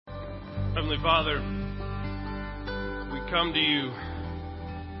Heavenly Father, we come to you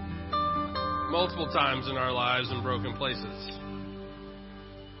multiple times in our lives in broken places.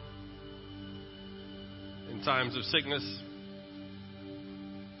 In times of sickness,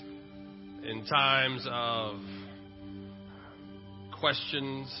 in times of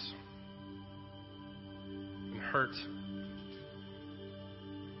questions and hurt.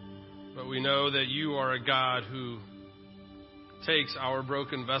 But we know that you are a God who takes our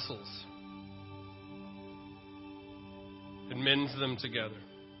broken vessels and mends them together,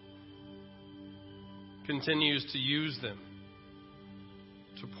 continues to use them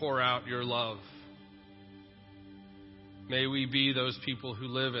to pour out your love. May we be those people who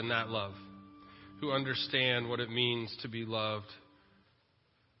live in that love, who understand what it means to be loved,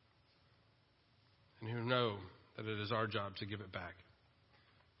 and who know that it is our job to give it back.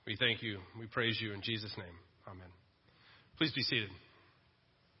 We thank you. We praise you in Jesus' name. Amen. Please be seated.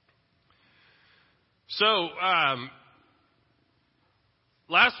 So,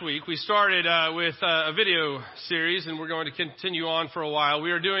 last week we started with a video series, and we're going to continue on for a while.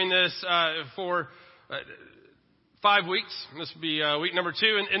 We are doing this for 5 weeks. This will be week number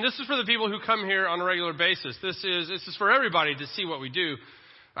 2, and this is for the people who come here on a regular basis. This is for everybody to see what we do.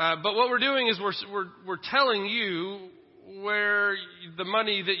 But what we're doing is we're telling you where the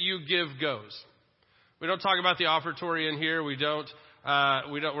money that you give goes. We don't talk about the offertory in here. We're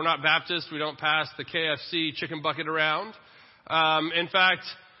not Baptist. We don't pass the KFC chicken bucket around. In fact,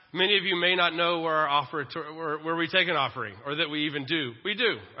 many of you may not know where we take an offering, or that we even do. We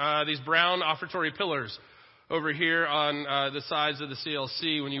do. These brown offertory pillars over here on the sides of the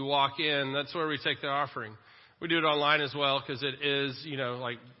CLC when you walk in, that's where we take the offering. We do it online as well because it is,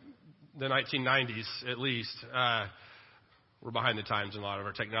 like the 1990s at least. We're behind the times in a lot of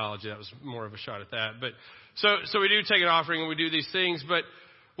our technology. That was more of a shot at that. But so we do take an offering and we do these things. But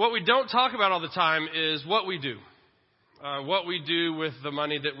what we don't talk about all the time is what we do. What we do with the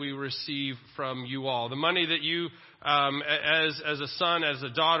money that we receive from you all. The money that you, as a son, as a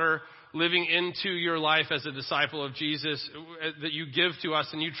daughter, living into your life as a disciple of Jesus, that you give to us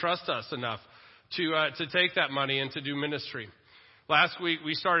and you trust us enough to take that money and to do ministry. Last week,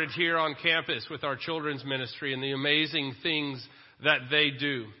 we started here on campus with our children's ministry and the amazing things that they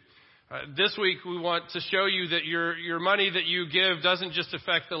do. This week, we want to show you that your money that you give doesn't just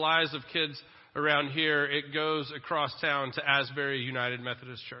affect the lives of kids around here. It goes across town to Asbury United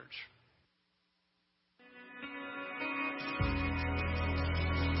Methodist Church.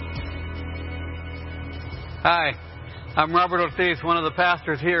 Hi, I'm Robert Ortiz, one of the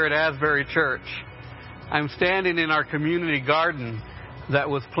pastors here at Asbury Church. I'm standing in our community garden that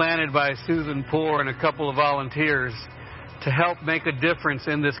was planted by Susan Poore and a couple of volunteers to help make a difference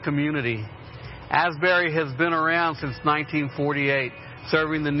in this community. Asbury has been around since 1948,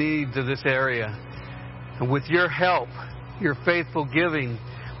 serving the needs of this area. And with your help, your faithful giving,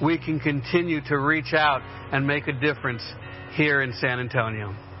 we can continue to reach out and make a difference here in San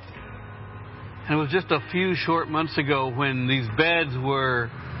Antonio. And it was just a few short months ago when these beds were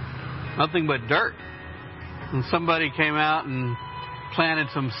nothing but dirt. And somebody came out and planted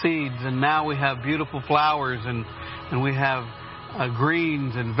some seeds, and now we have beautiful flowers and we have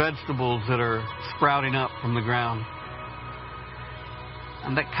greens and vegetables that are sprouting up from the ground.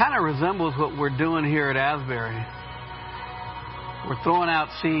 And that kind of resembles what we're doing here at Asbury. We're throwing out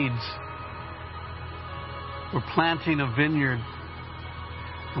seeds. We're planting a vineyard.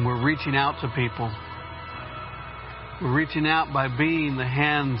 And we're reaching out to people. We're reaching out by being the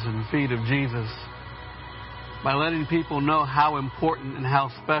hands and feet of Jesus. By letting people know how important and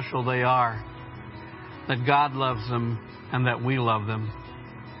how special they are. That God loves them and that we love them.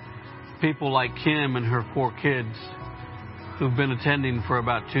 People like Kim and her 4 kids who've been attending for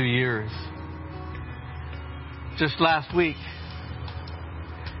about 2 years. Just last week,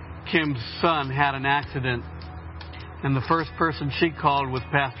 Kim's son had an accident, and the first person she called was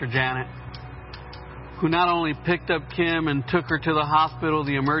Pastor Janet, who not only picked up Kim and took her to the hospital,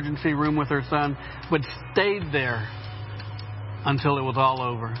 the emergency room with her son, but stayed there until it was all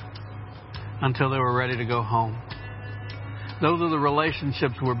over, until they were ready to go home. Those are the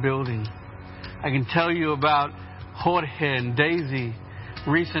relationships we're building. I can tell you about Jorge and Daisy,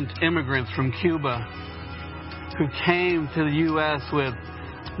 recent immigrants from Cuba, who came to the U.S. with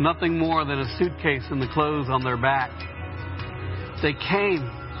nothing more than a suitcase and the clothes on their back. They came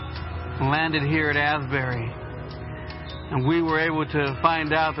and landed here at Asbury. And we were able to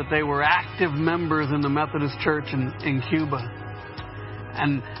find out that they were active members in the Methodist Church in Cuba.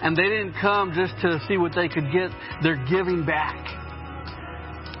 And they didn't come just to see what they could get. They're giving back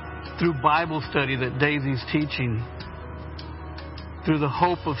through Bible study that Daisy's teaching. through the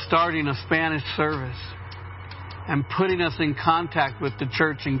hope of starting a Spanish service and putting us in contact with the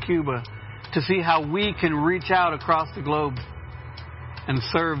church in Cuba to see how we can reach out across the globe and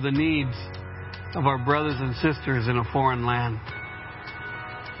serve the needs of our brothers and sisters in a foreign land.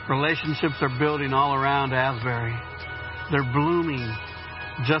 Relationships are building all around Asbury. They're blooming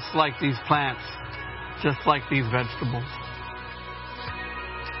just like these plants, just like these vegetables.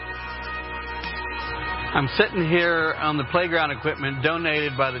 I'm sitting here on the playground equipment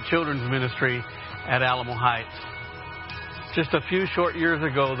donated by the children's ministry at Alamo Heights. Just a few short years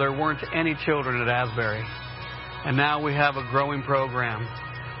ago, there weren't any children at Asbury. And now we have a growing program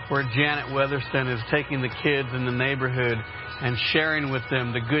where Janet Weatherston is taking the kids in the neighborhood and sharing with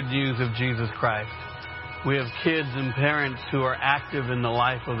them the good news of Jesus Christ. We have kids and parents who are active in the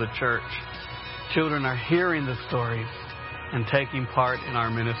life of the church. Children are hearing the stories and taking part in our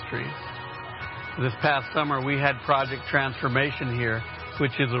ministry. This past summer, we had Project Transformation here,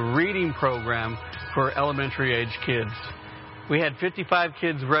 which is a reading program for elementary age kids. We had 55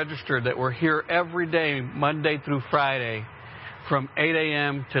 kids registered that were here every day, Monday through Friday, from 8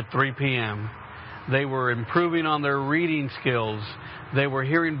 a.m. to 3 p.m. They were improving on their reading skills. They were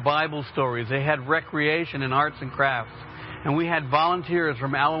hearing Bible stories. They had recreation and arts and crafts. And we had volunteers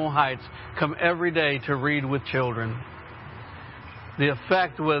from Alamo Heights come every day to read with children. The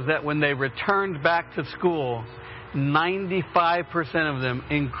effect was that when they returned back to school, 95% of them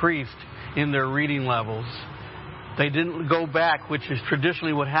increased in their reading levels. They didn't go back, which is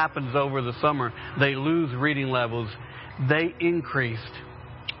traditionally what happens over the summer. They lose reading levels. They increased.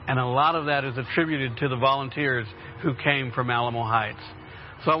 And a lot of that is attributed to the volunteers who came from Alamo Heights.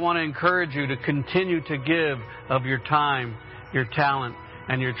 So I want to encourage you to continue to give of your time, your talent,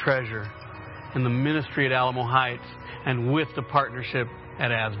 and your treasure in the ministry at Alamo Heights and with the partnership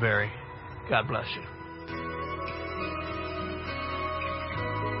at Asbury. God bless you.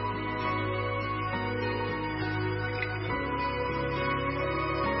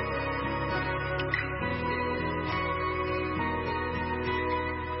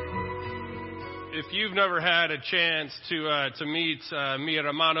 If you've never had a chance to meet mi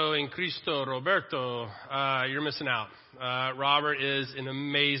hermano en Cristo, Roberto, you're missing out. Robert is an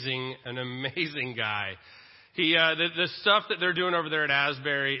amazing guy. The stuff that they're doing over there at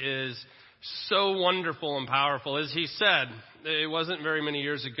Asbury is so wonderful and powerful. As he said, it wasn't very many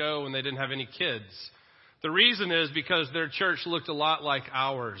years ago when they didn't have any kids. The reason is because their church looked a lot like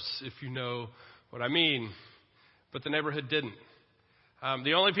ours, if you know what I mean. But the neighborhood didn't.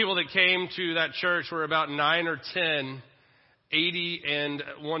 The only people that came to that church were about 9 or 10, 80 and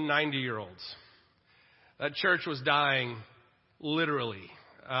 90-year-olds. That church was dying, literally.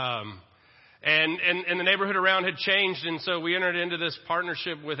 And the neighborhood around had changed, and so we entered into this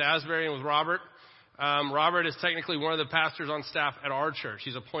partnership with Asbury and with Robert. Robert is technically one of the pastors on staff at our church.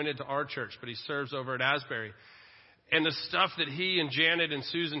 He's appointed to our church, but he serves over at Asbury. And the stuff that he and Janet and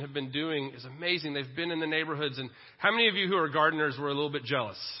Susan have been doing is amazing. They've been in the neighborhoods. And how many of you who are gardeners were a little bit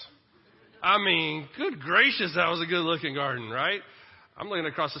jealous? I mean, good gracious, that was a good-looking garden, right? I'm looking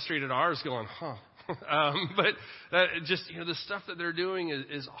across the street at ours going, huh. But the stuff that they're doing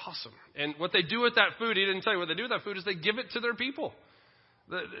is awesome. And what they do with that food, he didn't tell you what they do with that food, is they give it to their people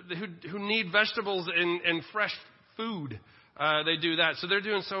who need vegetables and fresh food. They do that. So they're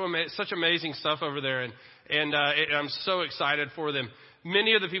doing such amazing stuff over there. And I'm so excited for them.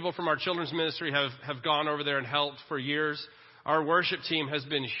 Many of the people from our children's ministry have gone over there and helped for years. Our worship team has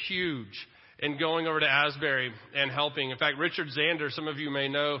been huge in going over to Asbury and helping. In fact, Richard Zander, some of you may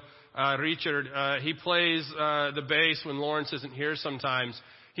know Richard. He plays the bass when Lawrence isn't here sometimes.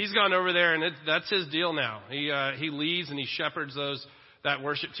 He's gone over there, and that's his deal now. He leads and he shepherds that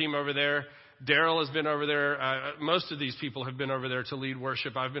worship team over there. Daryl has been over there. Most of these people have been over there to lead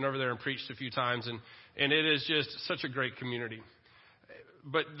worship. I've been over there and preached a few times, and it is just such a great community.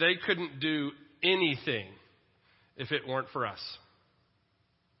 But they couldn't do anything if it weren't for us.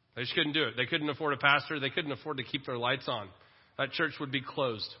 They just couldn't do it. They couldn't afford a pastor. They couldn't afford to keep their lights on. That church would be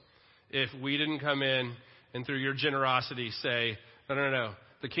closed if we didn't come in and through your generosity say, no,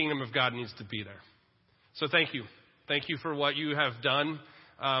 the kingdom of God needs to be there. So thank you. Thank you for what you have done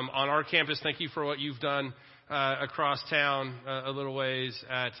on our campus. Thank you for what you've done across town a little ways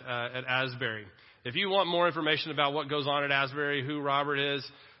at Asbury. If you want more information about what goes on at Asbury, who Robert is,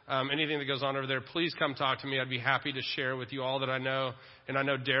 anything that goes on over there, please come talk to me. I'd be happy to share with you all that I know. And I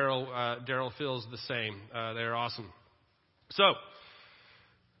know Daryl feels the same. They're awesome. So,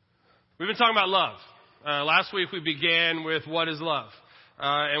 we've been talking about love. Last week we began with what is love.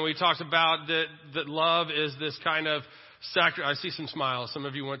 And we talked about that love is this kind of I see some smiles. Some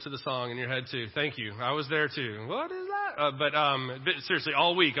of you went to the song in your head too. Thank you. I was there too. What is that? that? But seriously,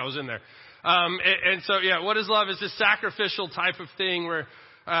 all week I was in there. And so, yeah, what is love? It's this sacrificial type of thing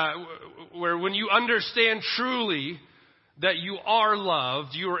where when you understand truly that you are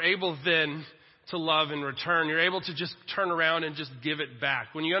loved, you are able then to love in return. You're able to just turn around and just give it back.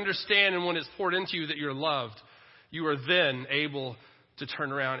 When you understand and when it's poured into you that you're loved, you are then able to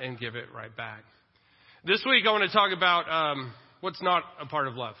turn around and give it right back. This week I want to talk about what's not a part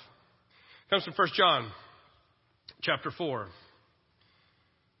of love. It comes from 1 John chapter 4.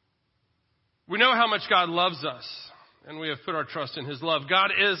 We know how much God loves us, and we have put our trust in his love.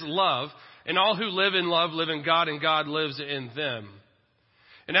 God is love, and all who live in love live in God, and God lives in them.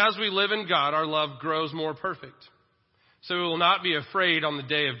 And as we live in God, our love grows more perfect. So we will not be afraid on the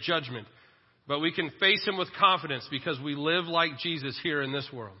day of judgment, but we can face him with confidence because we live like Jesus here in this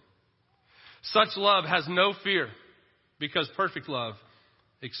world. Such love has no fear, because perfect love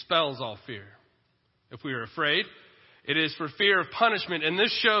expels all fear. If we are afraid, it is for fear of punishment, and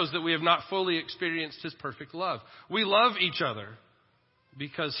this shows that we have not fully experienced his perfect love. We love each other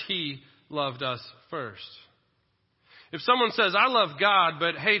because he loved us first. If someone says, I love God,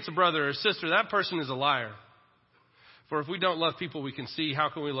 but hates a brother or sister, that person is a liar. For if we don't love people we can see, how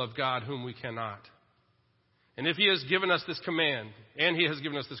can we love God whom we cannot? And if he has given us this command,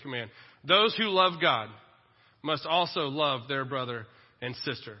 those who love God must also love their brother and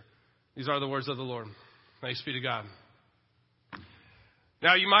sister. These are the words of the Lord. Thanks be to God.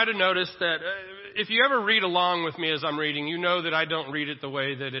 Now, you might have noticed that if you ever read along with me as I'm reading, you know that I don't read it the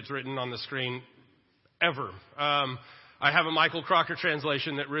way that it's written on the screen, ever. I have a Michael Crocker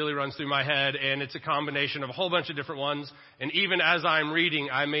translation that really runs through my head, and it's a combination of a whole bunch of different ones. And even as I'm reading,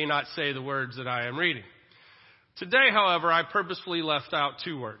 I may not say the words that I am reading. Today, however, I purposefully left out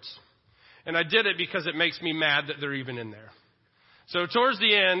 2 words. And I did it because it makes me mad that they're even in there. So towards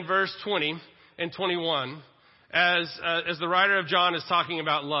the end, verse 20 and 21, as the writer of John is talking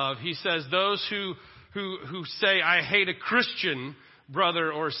about love, he says, those who say, I hate a Christian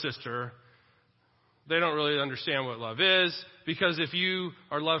brother or sister, they don't really understand what love is, because if you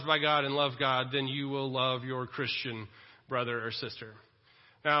are loved by God and love God, then you will love your Christian brother or sister.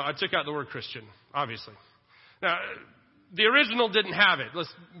 Now, I took out the word Christian, obviously. Now, the original didn't have it.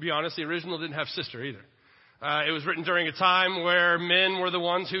 Let's be honest, the original didn't have sister either. It was written during a time where men were the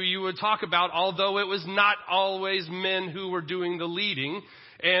ones who you would talk about, although it was not always men who were doing the leading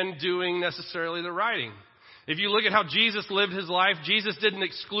and doing necessarily the writing. If you look at how Jesus lived his life, Jesus didn't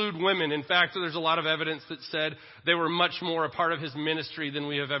exclude women. In fact, there's a lot of evidence that said they were much more a part of his ministry than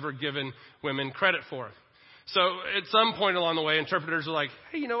we have ever given women credit for. So at some point along the way, interpreters are like,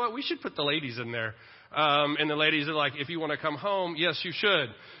 hey, you know what? We should put the ladies in there. And the ladies are like, if you want to come home, yes, you should.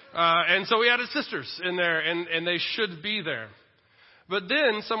 And so we added sisters in there, and they should be there. But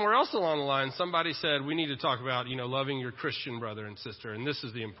then somewhere else along the line, somebody said, we need to talk about, loving your Christian brother and sister. And this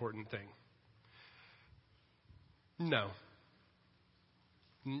is the important thing. No.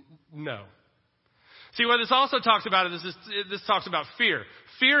 No. See, what this also talks about is this talks about fear.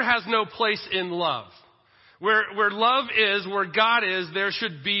 Fear has no place in love. Where love is, where God is, there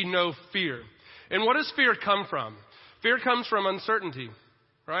should be no fear. And what does fear come from? Fear comes from uncertainty,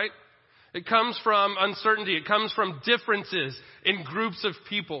 right? It comes from uncertainty. It comes from differences in groups of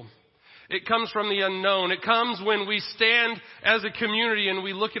people. It comes from the unknown. It comes when we stand as a community and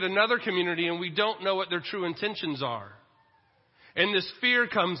we look at another community and we don't know what their true intentions are. And this fear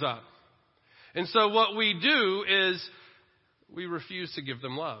comes up. And so what we do is we refuse to give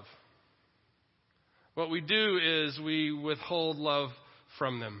them love. What we do is we withhold love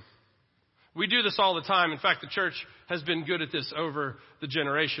from them. We do this all the time. In fact, the church has been good at this over the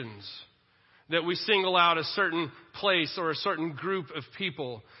generations. That we single out a certain place or a certain group of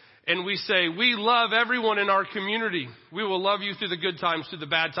people. And we say, we love everyone in our community. We will love you through the good times, through the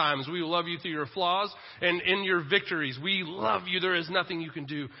bad times. We will love you through your flaws and in your victories. We love you. There is nothing you can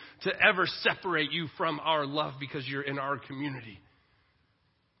do to ever separate you from our love because you're in our community.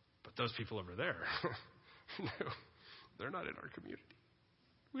 But those people over there, no, they're not in our community.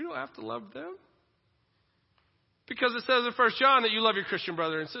 We don't have to love them. Because it says in 1 John that you love your Christian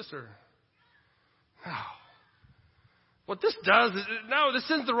brother and sister. No. What this does is, this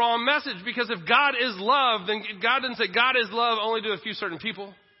sends the wrong message. Because if God is love, then God didn't say God is love only to a few certain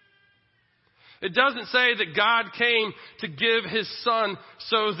people. It doesn't say that God came to give his son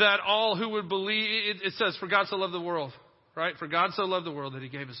so that all who would believe, it says, for God so loved the world. Right? For God so loved the world that he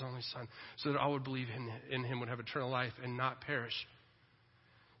gave his only son so that all would believe in him would have eternal life and not perish.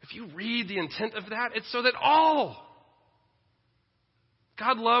 If you read the intent of that, it's so that all.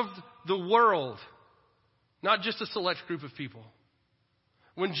 God loved the world, not just a select group of people.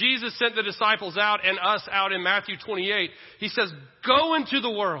 when Jesus sent the disciples out and us out in Matthew 28, he says, go into the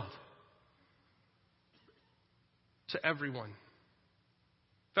world to everyone.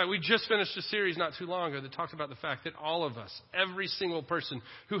 In fact, we just finished a series not too long ago that talked about the fact that all of us, every single person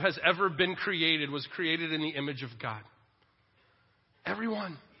who has ever been created, was created in the image of God.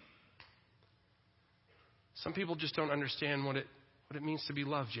 Everyone. Some people just don't understand what it means to be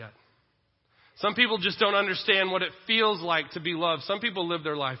loved yet. Some people just don't understand what it feels like to be loved. Some people live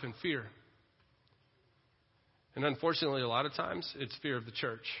their life in fear. And unfortunately, a lot of times, it's fear of the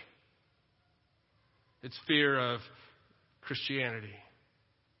church. It's fear of Christianity.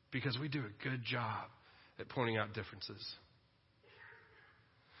 Because we do a good job at pointing out differences.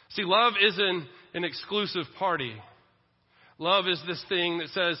 See, love isn't an exclusive party. Love is this thing that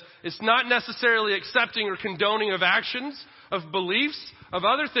says it's not necessarily accepting or condoning of actions, of beliefs, of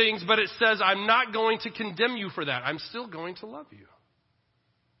other things, but it says I'm not going to condemn you for that. I'm still going to love you.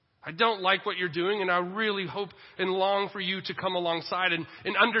 I don't like what you're doing, and I really hope and long for you to come alongside and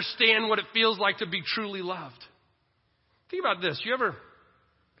understand what it feels like to be truly loved. Think about this. You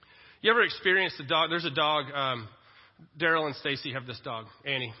ever experienced a dog? There's a dog. Daryl and Stacy have this dog,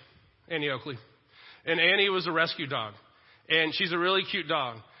 Annie Oakley. And Annie was a rescue dog. And she's a really cute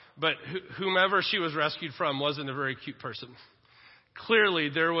dog. But whomever she was rescued from wasn't a very cute person. Clearly,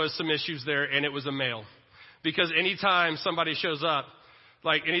 there was some issues there, and it was a male. Because anytime somebody shows up,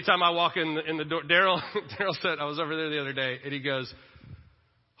 like anytime I walk in the door, Daryl said, I was over there the other day, and he goes,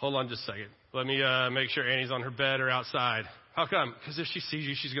 hold on just a second. Let me make sure Annie's on her bed or outside. How come? Because if she sees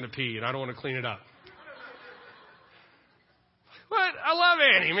you, she's going to pee, and I don't want to clean it up. But I love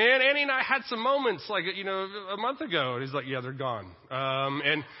Annie, man. Annie and I had some moments like, a month ago. And he's like, yeah, they're gone.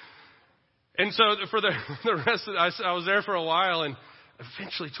 And so for the rest of it, I was there for a while. And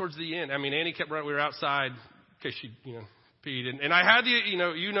eventually towards the end, Annie kept running. We were outside in case she, peed. And I had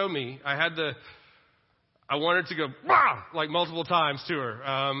you know me. I wanted to go, wow, like multiple times to her.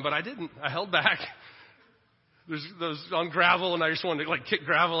 But I didn't. I held back. There's those on gravel, and I just wanted to kick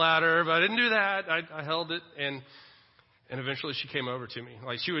gravel at her. But I didn't do that. I held it. And eventually she came over to me.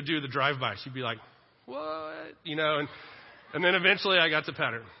 She would do the drive-by. She'd be like, what? And then eventually I got to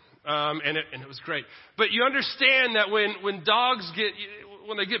pet her. And it was great. But you understand that when dogs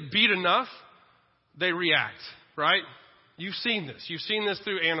when they get beat enough, they react, right? You've seen this. You've seen this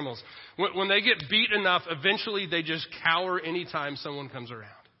through animals. When they get beat enough, eventually they just cower anytime someone comes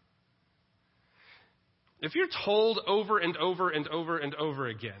around. If you're told over and over and over and over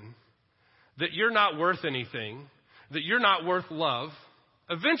again that you're not worth anything, that you're not worth love,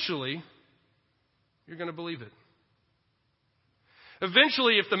 eventually, you're going to believe it.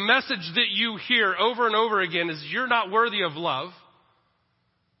 Eventually, if the message that you hear over and over again is you're not worthy of love,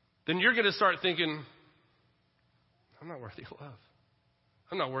 then you're going to start thinking, I'm not worthy of love.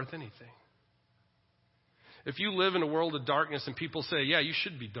 I'm not worth anything. If you live in a world of darkness and people say, yeah, you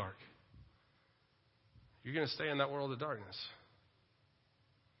should be dark, you're going to stay in that world of darkness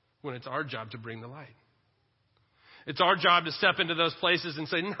when it's our job to bring the light. It's our job to step into those places and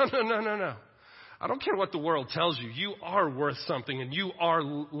say, no. I don't care what the world tells you. You are worth something and you are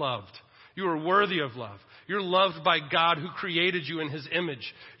loved. You are worthy of love. You're loved by God who created you in his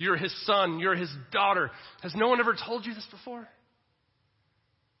image. You're his son. You're his daughter. Has no one ever told you this before?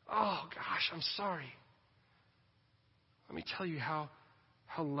 Oh, gosh, I'm sorry. Let me tell you how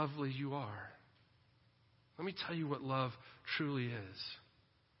lovely you are. Let me tell you what love truly is.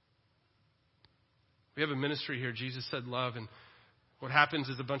 We have a ministry here. Jesus said love. And what happens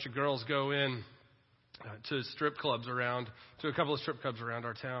is a bunch of girls go in to a couple of strip clubs around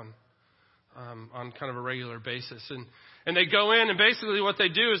our town on kind of a regular basis. And they go in, and basically what they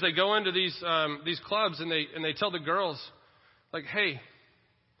do is they go into these clubs and they tell the girls, hey,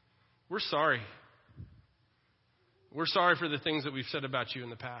 we're sorry. We're sorry for the things that we've said about you in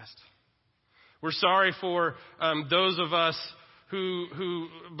the past. We're sorry for those of us who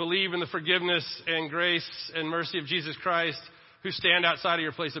believe in the forgiveness and grace and mercy of Jesus Christ, who stand outside of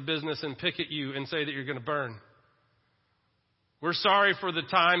your place of business and pick at you and say that you're going to burn. We're sorry for the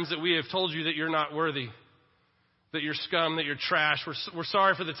times that we have told you that you're not worthy, that you're scum, that you're trash. We're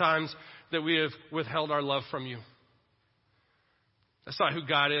sorry for the times that we have withheld our love from you. That's not who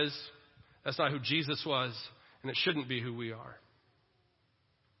God is. That's not who Jesus was. And it shouldn't be who we are.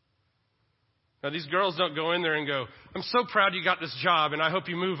 Now, these girls don't go in there and go, I'm so proud you got this job, and I hope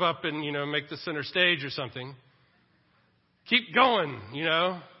you move up and, make the center stage or something. Keep going,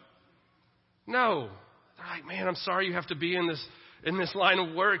 No. They're like, man, I'm sorry you have to be in this line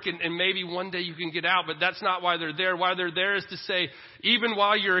of work, and maybe one day you can get out, but that's not why they're there. Why they're there is to say, even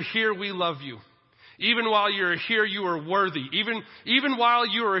while you're here, we love you. Even while you're here, you are worthy. Even while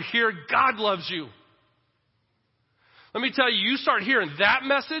you are here, God loves you. Let me tell you, you start hearing that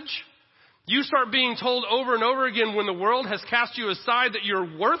message, you start being told over and over again when the world has cast you aside that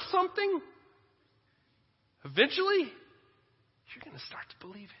you're worth something, eventually, you're going to start to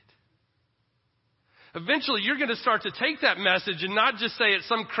believe it. Eventually, you're going to start to take that message and not just say it's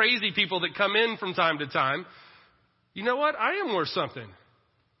some crazy people that come in from time to time. You know what? I am worth something.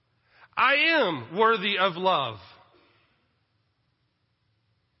 I am worthy of love.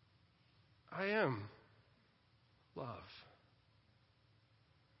 I am love.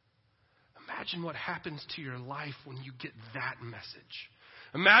 Imagine what happens to your life when you get that message.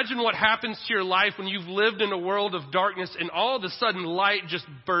 Imagine what happens to your life when you've lived in a world of darkness and all of a sudden light just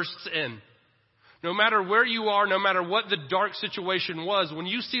bursts in. No matter where you are, no matter what the dark situation was, when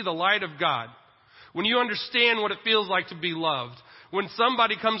you see the light of God, when you understand what it feels like to be loved, when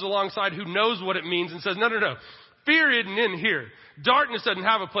somebody comes alongside who knows what it means and says, no, fear isn't in here. Darkness doesn't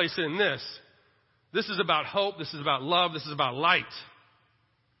have a place in this. This is about hope. This is about love. This is about light.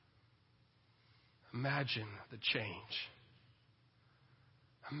 Imagine the change.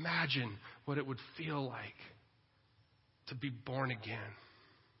 Imagine what it would feel like to be born again.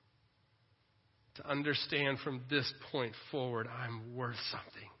 To understand from this point forward, I'm worth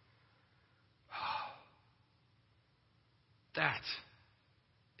something. Oh, that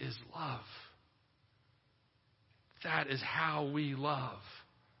is love. That is how we love.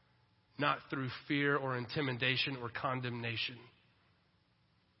 Not through fear or intimidation or condemnation.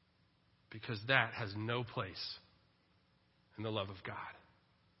 Because that has no place in the love of God.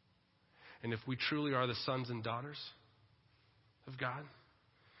 And if we truly are the sons and daughters of God,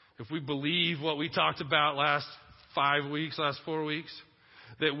 if we believe what we talked about last 4 weeks,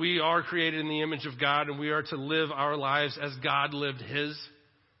 that we are created in the image of God and we are to live our lives as God lived his,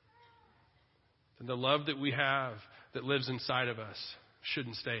 then the love that we have that lives inside of us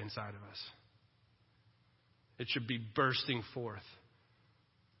shouldn't stay inside of us. It should be bursting forth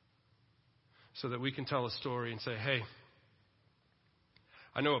so that we can tell a story and say, hey,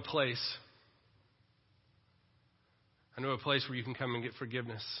 I know a place where you can come and get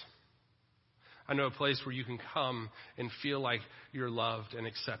forgiveness. I know a place where you can come and feel like you're loved and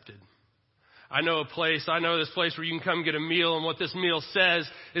accepted. I know this place where you can come get a meal, and what this meal says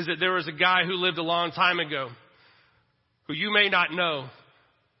is that there was a guy who lived a long time ago who you may not know,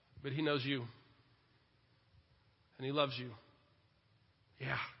 but he knows you. And he loves you.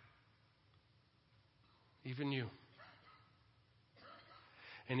 Yeah. Even you.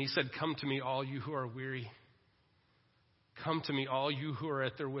 And he said, come to me, all you who are weary. Come to me, all you who are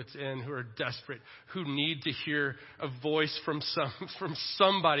at their wits' end, who are desperate, who need to hear a voice from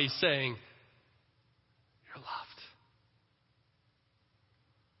somebody saying, you're loved.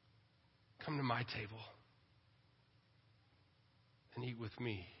 Come to my table and eat with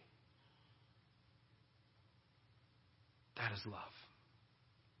me. That is love.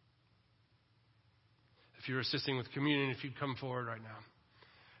 If you're assisting with communion, if you'd come forward right now.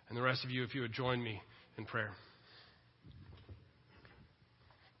 And the rest of you, if you would join me in prayer.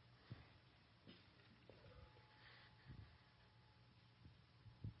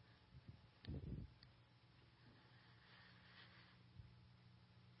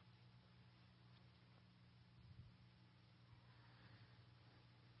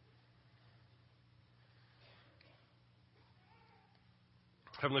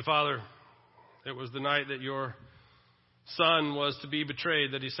 Heavenly Father, it was the night that your Son was to be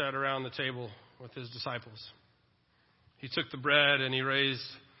betrayed that he sat around the table with his disciples. He took the bread and he raised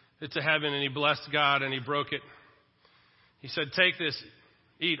it to heaven and he blessed God and he broke it. He said, take this,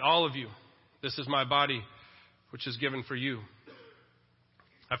 eat all of you. This is my body, which is given for you.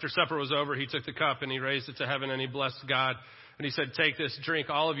 After supper was over, he took the cup and he raised it to heaven and he blessed God. And he said, take this, drink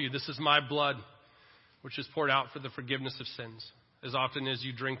all of you. This is my blood, which is poured out for the forgiveness of sins. As often as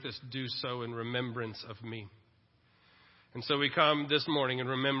you drink this, do so in remembrance of me. And so we come this morning in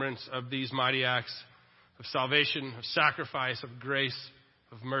remembrance of these mighty acts of salvation, of sacrifice, of grace,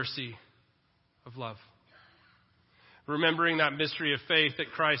 of mercy, of love. Remembering that mystery of faith that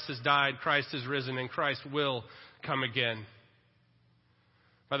Christ has died, Christ has risen, and Christ will come again.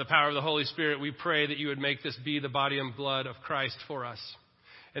 By the power of the Holy Spirit, we pray that you would make this be the body and blood of Christ for us.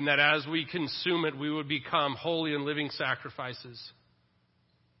 And that as we consume it, we would become holy and living sacrifices,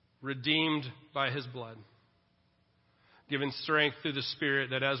 redeemed by his blood, given strength through the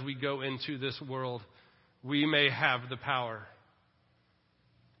Spirit that as we go into this world, we may have the power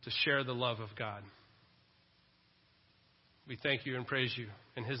to share the love of God. We thank you and praise you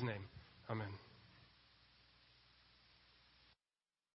in his name. Amen.